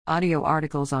Audio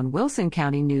articles on Wilson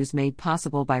County News made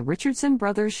possible by Richardson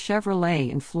Brothers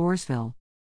Chevrolet in Floresville.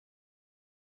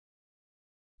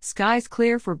 Skies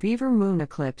clear for Beaver Moon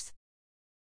eclipse.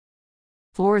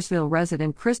 Floresville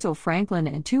resident Crystal Franklin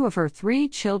and two of her 3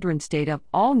 children stayed up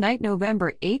all night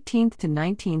November 18th to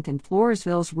 19th in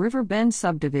Floresville's River Bend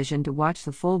subdivision to watch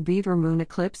the full Beaver Moon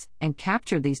eclipse and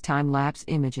capture these time-lapse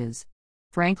images.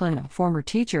 Franklin, a former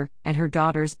teacher, and her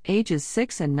daughters, ages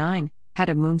 6 and 9, had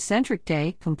a moon-centric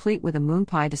day complete with a moon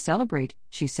pie to celebrate,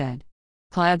 she said.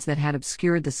 Clouds that had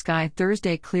obscured the sky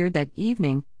Thursday cleared that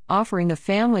evening, offering the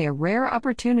family a rare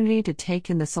opportunity to take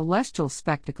in the celestial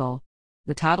spectacle.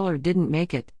 The toddler didn't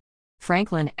make it.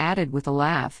 Franklin added with a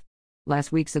laugh.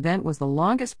 Last week's event was the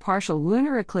longest partial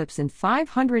lunar eclipse in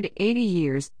 580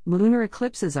 years. Lunar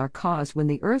eclipses are caused when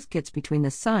the Earth gets between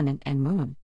the sun and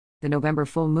moon. The November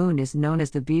full moon is known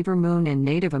as the Beaver Moon in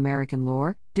Native American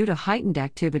lore, due to heightened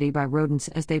activity by rodents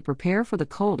as they prepare for the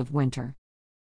cold of winter.